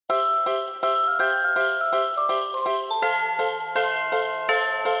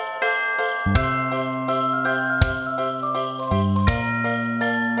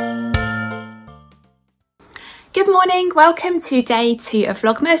morning, welcome to day 2 of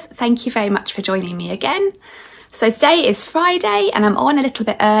Vlogmas. Thank you very much for joining me again. So today is Friday and I'm on a little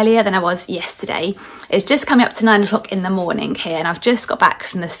bit earlier than I was yesterday. It's just coming up to 9 o'clock in the morning here and I've just got back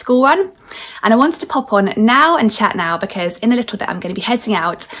from the school run. And I wanted to pop on now and chat now because in a little bit I'm going to be heading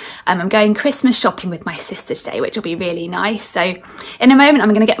out. I'm going Christmas shopping with my sister today, which will be really nice. So in a moment I'm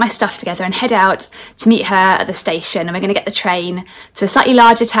going to get my stuff together and head out to meet her at the station, and we're going to get the train to a slightly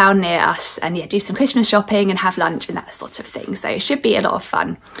larger town near us and do some Christmas shopping and have lunch and that sort of thing. So it should be a lot of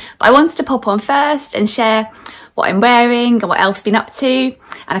fun. But I wanted to pop on first and share what I'm wearing and what else I've been up to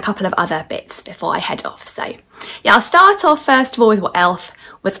and a couple of other bits before I head off. So yeah, I'll start off first of all with what Elf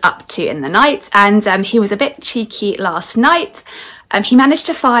was up to in the night, and he was a bit cheeky last night. He managed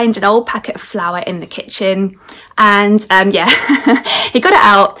to find an old packet of flour in the kitchen and yeah, he got it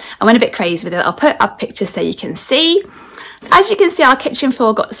out and went a bit crazy with it. I'll put up pictures so you can see. So as you can see, our kitchen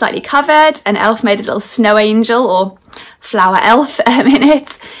floor got slightly covered and Elf made a little snow angel or flower elf in it.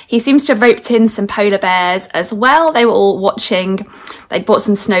 He seems to have roped in some polar bears as well. They were all watching. They'd brought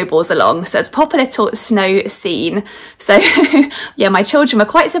some snowballs along, so it's a proper little snow scene. So yeah, my children were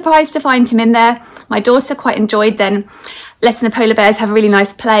quite surprised to find him in there. My daughter quite enjoyed then letting the polar bears have a really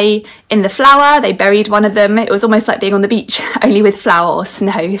nice play in the flour. They buried one of them. It was almost like being on the beach, only with flour or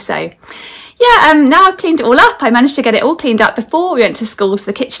snow. So yeah, now I've cleaned it all up. I managed to get it all cleaned up before we went to school, so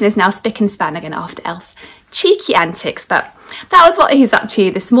the kitchen is now spick and span again after Elf's cheeky antics. But that was what he's up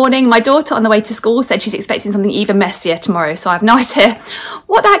to this morning. My daughter on the way to school said she's expecting something even messier tomorrow, so I have no idea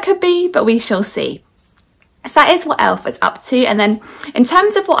what that could be, but we shall see. So that is what Elf was up to. And then in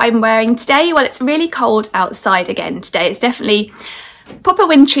terms of what I'm wearing today, well, it's really cold outside again today. It's definitely proper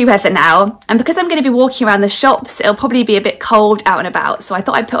wintry weather now, and because I'm going to be walking around the shops, it'll probably be a bit cold out and about, so I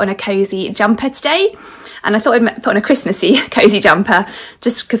thought I'd put on a cosy jumper today, and I thought I'd put on a Christmassy cosy jumper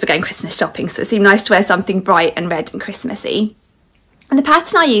just because we're going Christmas shopping, so it seemed nice to wear something bright and red and Christmassy. And the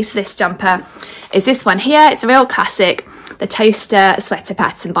pattern I use for this jumper is this one here. It's a real classic, the toaster sweater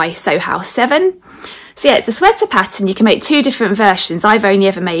pattern by Sew House 7. So yeah, it's a sweater pattern. You can make 2 different versions. I've only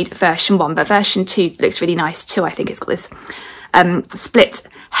ever made version 1, but version 2 looks really nice too. I think it's got this split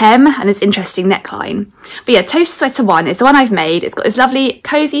hem and this interesting neckline. But yeah, toaster sweater 1 is the one I've made. It's got this lovely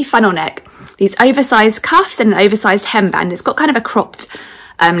cozy funnel neck, these oversized cuffs and an oversized hemband. It's got kind of a cropped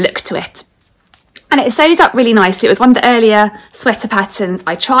look to it, and it sews up really nicely. It was one of the earlier sweater patterns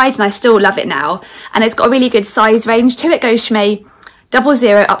I tried and I still love it now, and it's got a really good size range to it. It goes from a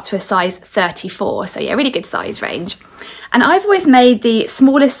 00 up to a size 34, so yeah, really good size range. And I've always made the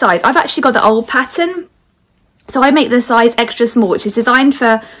smallest size. I've actually got the old pattern, so I make the size extra small, which is designed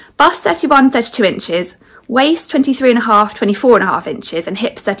for bust 31, 32 inches, waist 23.5, 24.5 inches, and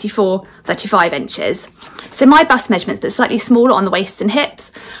hips 34, 35 inches. So my bust measurements, but slightly smaller on the waist and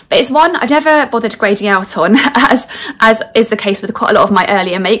hips. But it's one I've never bothered grading out on, as is the case with quite a lot of my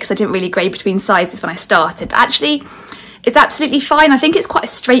earlier makes. I didn't really grade between sizes when I started, but actually it's absolutely fine. I think it's quite a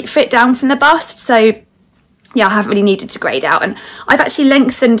straight fit down from the bust, so yeah, I haven't really needed to grade out, and I've actually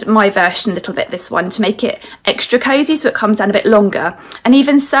lengthened my version a little bit, this one, to make it extra cosy so it comes down a bit longer, and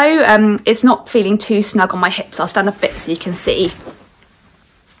even so it's not feeling too snug on my hips. I'll stand up a bit so you can see.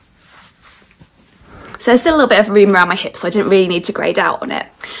 So there's still a little bit of room around my hips, so I didn't really need to grade out on it.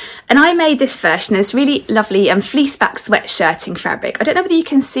 And I made this version in this really lovely fleece back sweatshirting fabric. I don't know whether you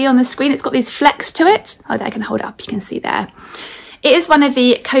can see on the screen, it's got these flecks to it. Oh, there, I can hold it up, you can see there. It is one of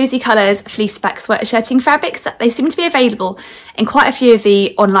the Cozy Colours fleece back sweatshirting fabrics. That they seem to be available in quite a few of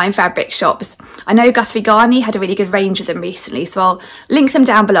the online fabric shops. I know Guthrie Garney had a really good range of them recently, so I'll link them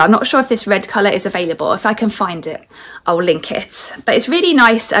down below. I'm not sure if this red colour is available. If I can find it, I'll link it. But it's really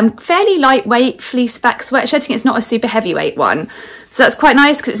nice, fairly lightweight fleece back sweatshirting. It's not a super heavyweight one, so that's quite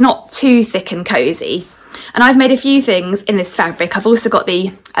nice because it's not too thick and cosy. And I've made a few things in this fabric. I've also got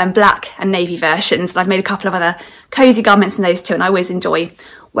the black and navy versions, and I've made a couple of other cosy garments in those too, and I always enjoy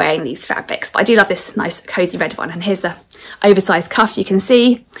wearing these fabrics. But I do love this nice cosy red one, and here's the oversized cuff you can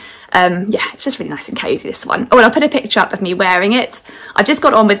see. Yeah, it's just really nice and cosy, this one. Oh, and I'll put a picture up of me wearing it. I've just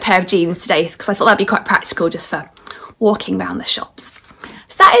got on with a pair of jeans today because I thought that'd be quite practical just for walking around the shops.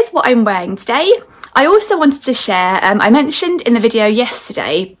 So that is what I'm wearing today. I also wanted to share, I mentioned in the video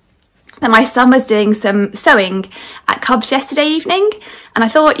yesterday that my son was doing some sewing at Cubs yesterday evening, and I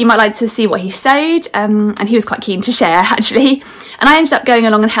thought you might like to see what he sewed, and he was quite keen to share actually, and I ended up going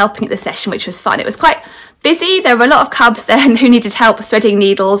along and helping at the session, which was fun. It was quite busy. There were a lot of Cubs there who needed help threading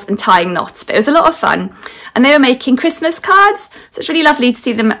needles and tying knots, but it was a lot of fun, and they were making Christmas cards, so it's really lovely to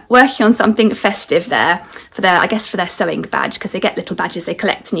see them working on something festive there for their, I guess, for their sewing badge, because they get little badges they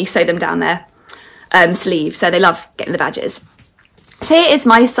collect and you sew them down their sleeves, so they love getting the badges. So here is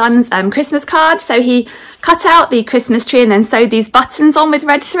my son's Christmas card. So he cut out the Christmas tree and then sewed these buttons on with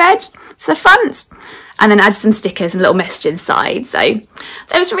red thread to the front, and then added some stickers and a little message inside. So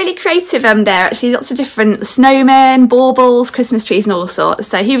that was really creative there, actually. Lots of different snowmen, baubles, Christmas trees and all sorts.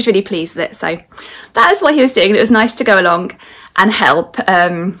 So he was really pleased with it. So that is what he was doing. It was nice to go along and help.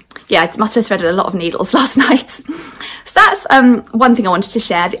 Yeah, I must have threaded a lot of needles last night. So that's one thing I wanted to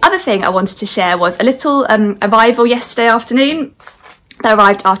share. The other thing I wanted to share was a little arrival yesterday afternoon that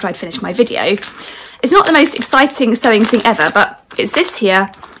arrived after I'd finished my video. It's not the most exciting sewing thing ever, but it's this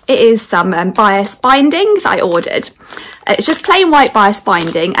here. It is some bias binding that I ordered. It's just plain white bias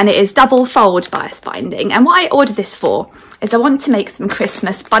binding, and it is double fold bias binding. And what I ordered this for is I want to make some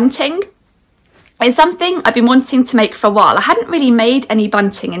Christmas bunting. It's something I've been wanting to make for a while. I hadn't really made any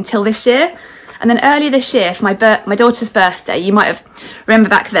bunting until this year. And then earlier this year, for my daughter's birthday, you might have remember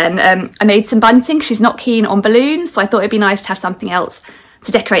back then, I made some bunting. She's not keen on balloons, so I thought it'd be nice to have something else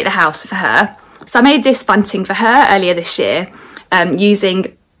to decorate the house for her. So I made this bunting for her earlier this year,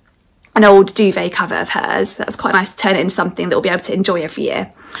 using an old duvet cover of hers. That's quite nice to turn it into something that we'll be able to enjoy every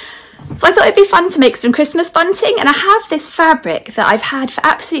year. So I thought it'd be fun to make some Christmas bunting, and I have this fabric that I've had for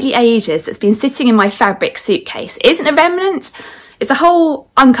absolutely ages that's been sitting in my fabric suitcase. It isn't a remnant, it's a whole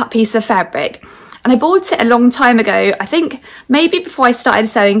uncut piece of fabric, and I bought it a long time ago, I think maybe before I started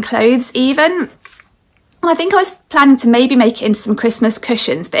sewing clothes even. And I think I was planning to maybe make it into some Christmas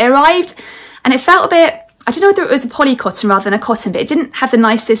cushions, but it arrived and it felt a bit, I don't know whether it was a poly cotton rather than a cotton, but it didn't have the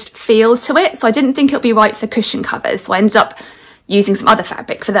nicest feel to it, so I didn't think it would be right for cushion covers, so I ended up using some other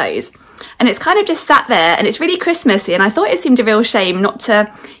fabric for those. And it's kind of just sat there, and it's really Christmassy, and I thought it seemed a real shame not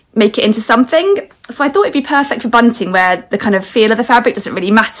to make it into something, so I thought it'd be perfect for bunting, where the kind of feel of the fabric doesn't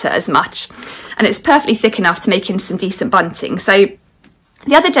really matter as much, and it's perfectly thick enough to make into some decent bunting. So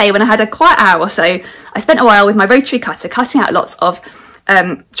the other day when I had a quiet hour or so, I spent a while with my rotary cutter cutting out lots of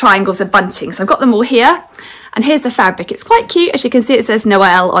triangles of bunting. So I've got them all here, and here's the fabric. It's quite cute, as you can see. It says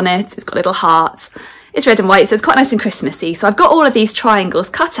Noel on it, it's got little hearts, it's red and white, so it's quite nice and Christmassy. So I've got all of these triangles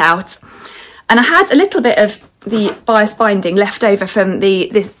cut out, and I had a little bit of the bias binding left over from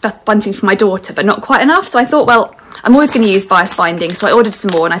this bunting for my daughter, but not quite enough. So I thought, well, I'm always going to use bias binding, so I ordered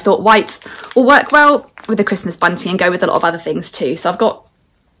some more, and I thought white will work well with the Christmas bunting and go with a lot of other things too. So I've got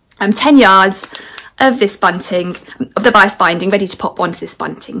 10 yards of this bunting, of the bias binding, ready to pop onto this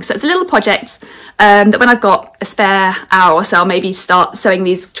bunting. So it's a little project that when I've got a spare hour or so, I'll maybe start sewing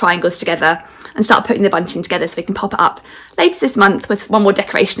these triangles together and start putting the bunting together so we can pop it up later this month with one more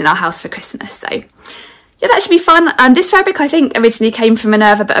decoration in our house for Christmas. So yeah, that should be fun. This fabric I think originally came from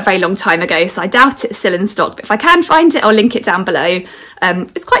Minerva, but a very long time ago, so I doubt it's still in stock, but if I can find it, I'll link it down below.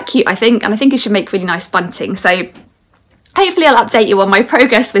 It's quite cute, I think, and I think it should make really nice bunting. So hopefully I'll update you on my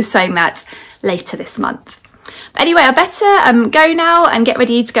progress with sewing that later this month. But anyway, I better go now and get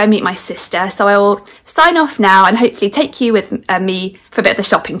ready to go meet my sister. So I will sign off now and hopefully take you with me for a bit of the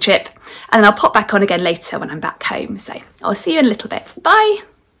shopping trip. And then I'll pop back on again later when I'm back home. So I'll see you in a little bit. Bye.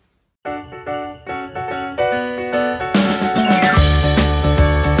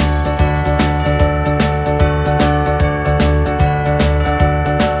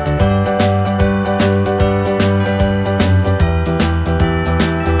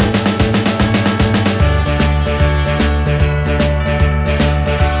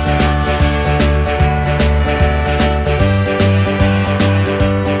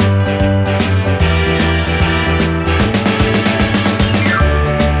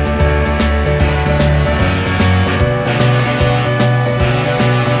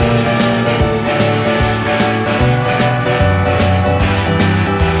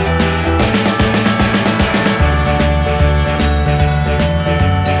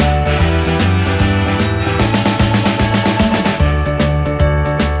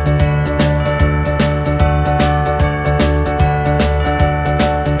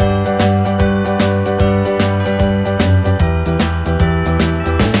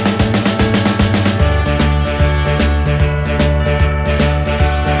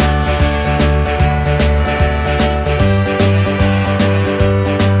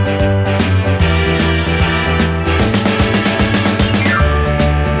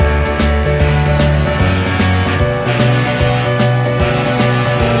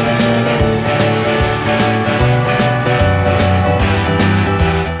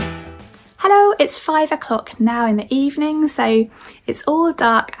 It's 5 o'clock now in the evening, so it's all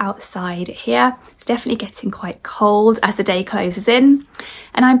dark outside here. It's definitely getting quite cold as the day closes in.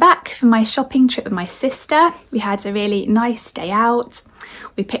 And I'm back from my shopping trip with my sister. We had a really nice day out.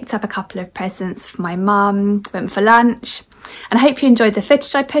 We picked up a couple of presents for my mum, went for lunch, And I hope you enjoyed the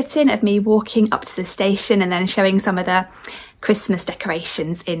footage I put in of me walking up to the station and then showing some of the Christmas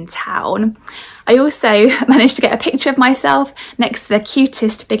decorations in town. I also managed to get a picture of myself next to the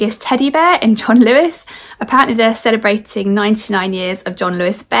cutest, biggest teddy bear in John Lewis. Apparently they're celebrating 99 years of John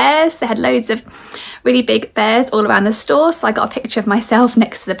Lewis bears. They had loads of really big bears all around the store, so I got a picture of myself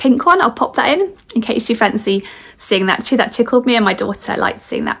next to the pink one. I'll pop that in case you fancy seeing that too. That tickled me, and my daughter liked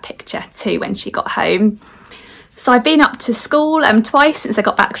seeing that picture too when she got home. So I've been up to school twice since I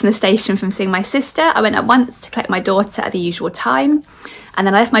got back from the station from seeing my sister. I went up once to collect my daughter at the usual time, and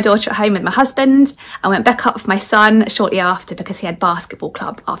then I left my daughter at home with my husband. I went back up with my son shortly after because he had basketball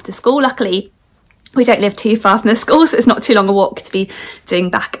club after school. Luckily, we don't live too far from the school, so it's not too long a walk to be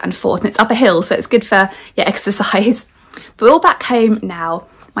doing back and forth, and it's up a hill, so it's good for exercise. But we're all back home now.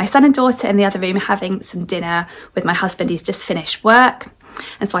 My son and daughter in the other room are having some dinner with my husband. He's just finished work.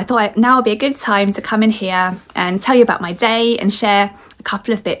 And so I thought now would be a good time to come in here and tell you about my day and share a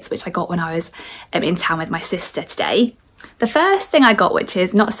couple of bits which I got when I was in town with my sister today. The first thing I got, which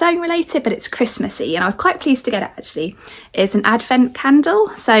is not sewing related, but it's Christmassy, and I was quite pleased to get it actually, is an advent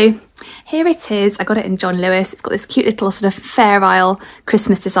candle. So here it is. I got it in John Lewis. It's got this cute little sort of Fair Isle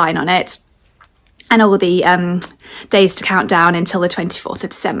Christmas design on it, and all the days to count down until the 24th of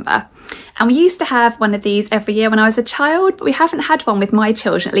December. And we used to have one of these every year when I was a child, but we haven't had one with my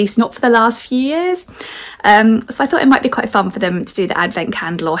children, at least not for the last few years. So I thought it might be quite fun for them to do the advent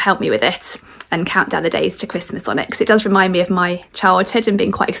candle or help me with it and count down the days to Christmas on it, because it does remind me of my childhood and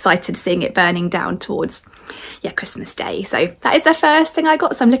being quite excited seeing it burning down towards Christmas Day. So that is the first thing I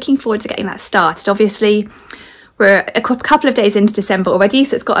got, so I'm looking forward to getting that started. Obviously we're a couple of days into December already,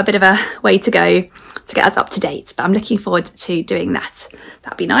 so it's got a bit of a way to go to get us up to date, but I'm looking forward to doing that.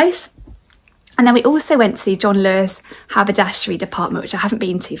 That'd be nice. And then we also went to the John Lewis haberdashery department, which I haven't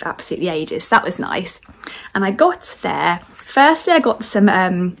been to for absolutely ages. So that was nice. And I got there, firstly I got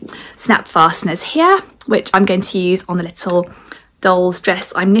some snap fasteners here, which I'm going to use on the little doll's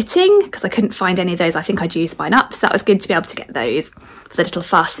dress I'm knitting, because I couldn't find any of those. I think I'd used mine up, so that was good to be able to get those for the little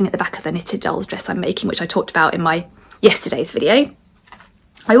fastening at the back of the knitted doll's dress I'm making, which I talked about in my yesterday's video.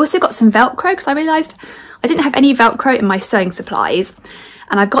 I also got some Velcro because I realised I didn't have any Velcro in my sewing supplies,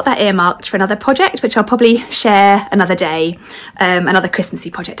 and I've got that earmarked for another project, which I'll probably share another day, another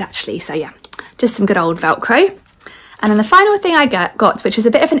Christmassy project actually. So yeah, just some good old Velcro. And then the final thing I got, which was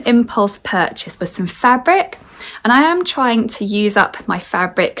a bit of an impulse purchase, was some fabric. And I am trying to use up my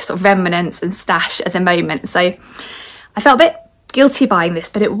fabric sort of remnants and stash at the moment. So I felt a bit guilty buying this,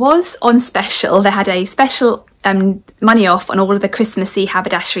 but it was on special. They had a special money off on all of the Christmassy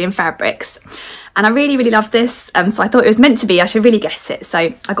haberdashery and fabrics. And I really, really love this. So I thought it was meant to be, I should really get it. So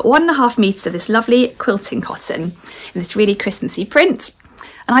I got 1.5 meters of this lovely quilting cotton in this really Christmassy print.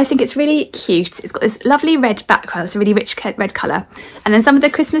 And I think it's really cute. It's got this lovely red background. It's a really rich red colour. And then some of the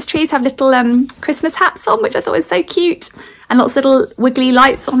Christmas trees have little Christmas hats on, which I thought was so cute. And lots of little wiggly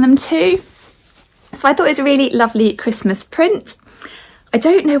lights on them too. So I thought it was a really lovely Christmas print. I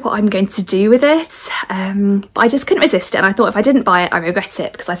don't know what I'm going to do with it, but I just couldn't resist it. And I thought if I didn't buy it, I regret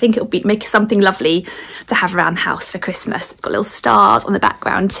it, because I think it would make something lovely to have around the house for Christmas. It's got little stars on the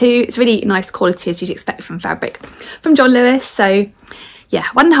background too. It's really nice quality, as you'd expect from fabric from John Lewis. So yeah,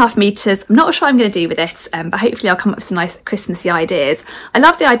 1.5 meters. I'm not sure what I'm going to do with it, but hopefully I'll come up with some nice Christmassy ideas. I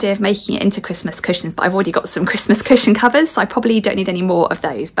love the idea of making it into Christmas cushions, but I've already got some Christmas cushion covers, so I probably don't need any more of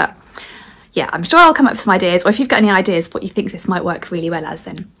those. But yeah, I'm sure I'll come up with some ideas, or if you've got any ideas of what you think this might work really well as,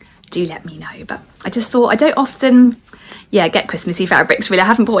 then do let me know. But I just thought, I don't often get Christmassy fabrics really. I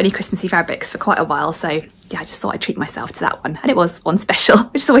haven't bought any Christmassy fabrics for quite a while, so yeah, I just thought I'd treat myself to that one, and it was on special,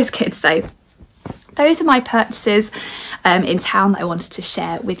 which is always good. So those are my purchases in town that I wanted to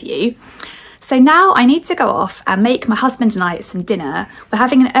share with you. So now I need to go off and make my husband and I some dinner. We're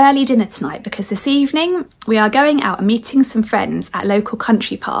having an early dinner tonight because this evening we are going out and meeting some friends at a local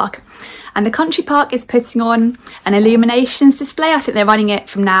country park. And the country park is putting on an illuminations display. I think they're running it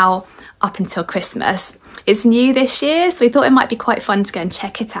from now up until Christmas. It's new this year, so we thought it might be quite fun to go and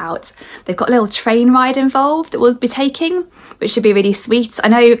check it out. They've got a little train ride involved that we'll be taking, which should be really sweet. I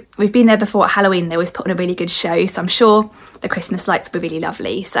know we've been there before at Halloween. They always put on a really good show, so I'm sure the Christmas lights will be really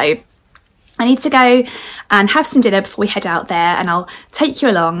lovely. So I need to go and have some dinner before we head out there, and I'll take you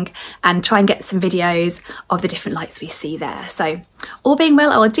along and try and get some videos of the different lights we see there. So all being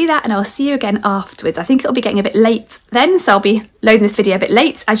well, I will do that, and I'll see you again afterwards. I think it'll be getting a bit late then, so I'll be loading this video a bit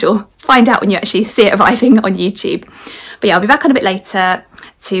late, as you'll find out when you actually see it arriving on YouTube. But yeah, I'll be back on a bit later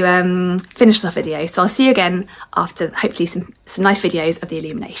to finish the video. So I'll see you again after hopefully some nice videos of the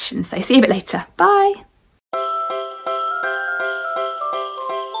illumination. So see you a bit later. Bye.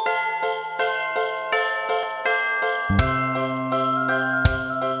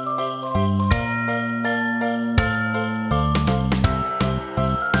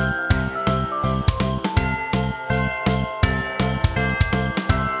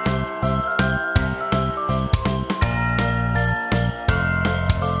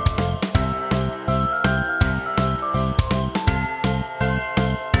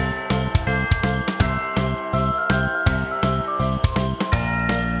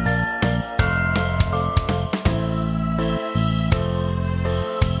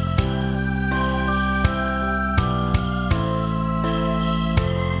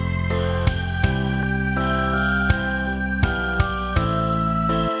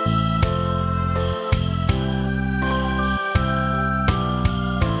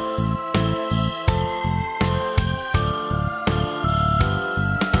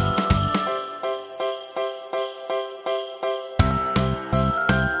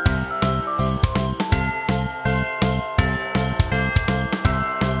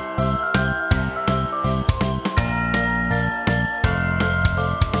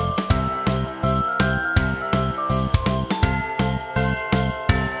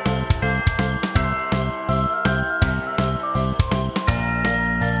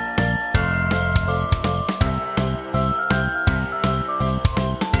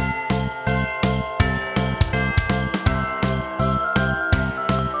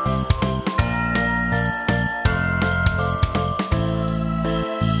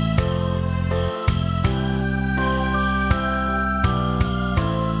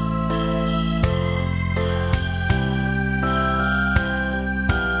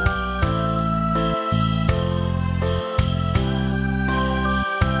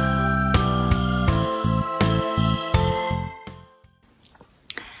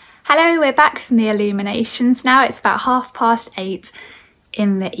 we're back from the illuminations now. It's about 8:30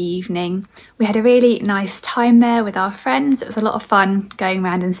 in the evening. We had a really nice time there with our friends. It was a lot of fun going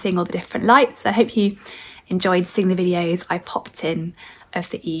around and seeing all the different lights. I hope you enjoyed seeing the videos I popped in of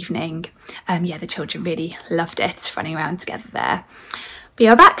the evening. Yeah, the children really loved it, running around together there. We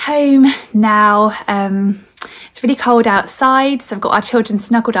are back home now. It's really cold outside, so I've got our children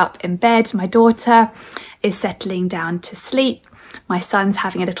snuggled up in bed. My daughter is settling down to sleep. My son's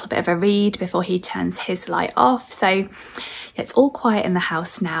having a little bit of a read before he turns his light off. So it's all quiet in the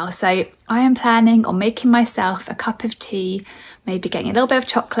house now. So I am planning on making myself a cup of tea, maybe getting a little bit of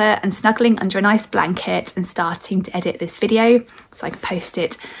chocolate and snuggling under a nice blanket and starting to edit this video so I can post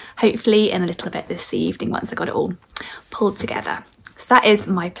it hopefully in a little bit this evening once I've got it all pulled together. So that is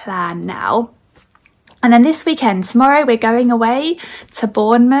my plan now. And then this weekend, tomorrow, we're going away to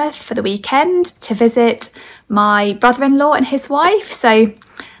Bournemouth for the weekend to visit my brother-in-law and his wife. So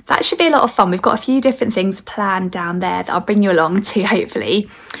that should be a lot of fun. We've got a few different things planned down there that I'll bring you along to, hopefully.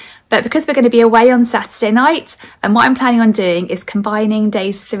 But because we're going to be away on Saturday night, and what I'm planning on doing is combining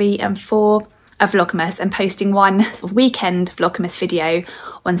days 3 and 4 of Vlogmas and posting one sort of weekend Vlogmas video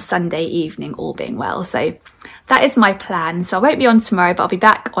on Sunday evening, all being well. So that is my plan. So I won't be on tomorrow, but I'll be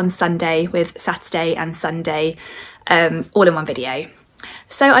back on Sunday with Saturday and Sunday all in one video.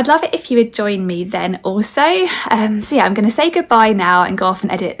 So I'd love it if you would join me then also. So yeah, I'm going to say goodbye now and go off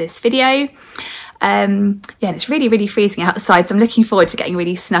and edit this video. Yeah, and it's really, really freezing outside, so I'm looking forward to getting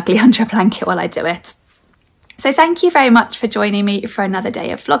really snugly under a blanket while I do it. So thank you very much for joining me for another day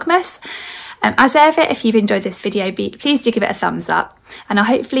of Vlogmas. As ever, if you've enjoyed this video, please do give it a thumbs up, and I'll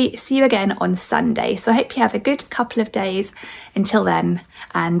hopefully see you again on Sunday. So I hope you have a good couple of days until then,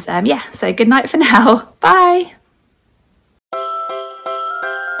 and yeah, so good night for now. Bye.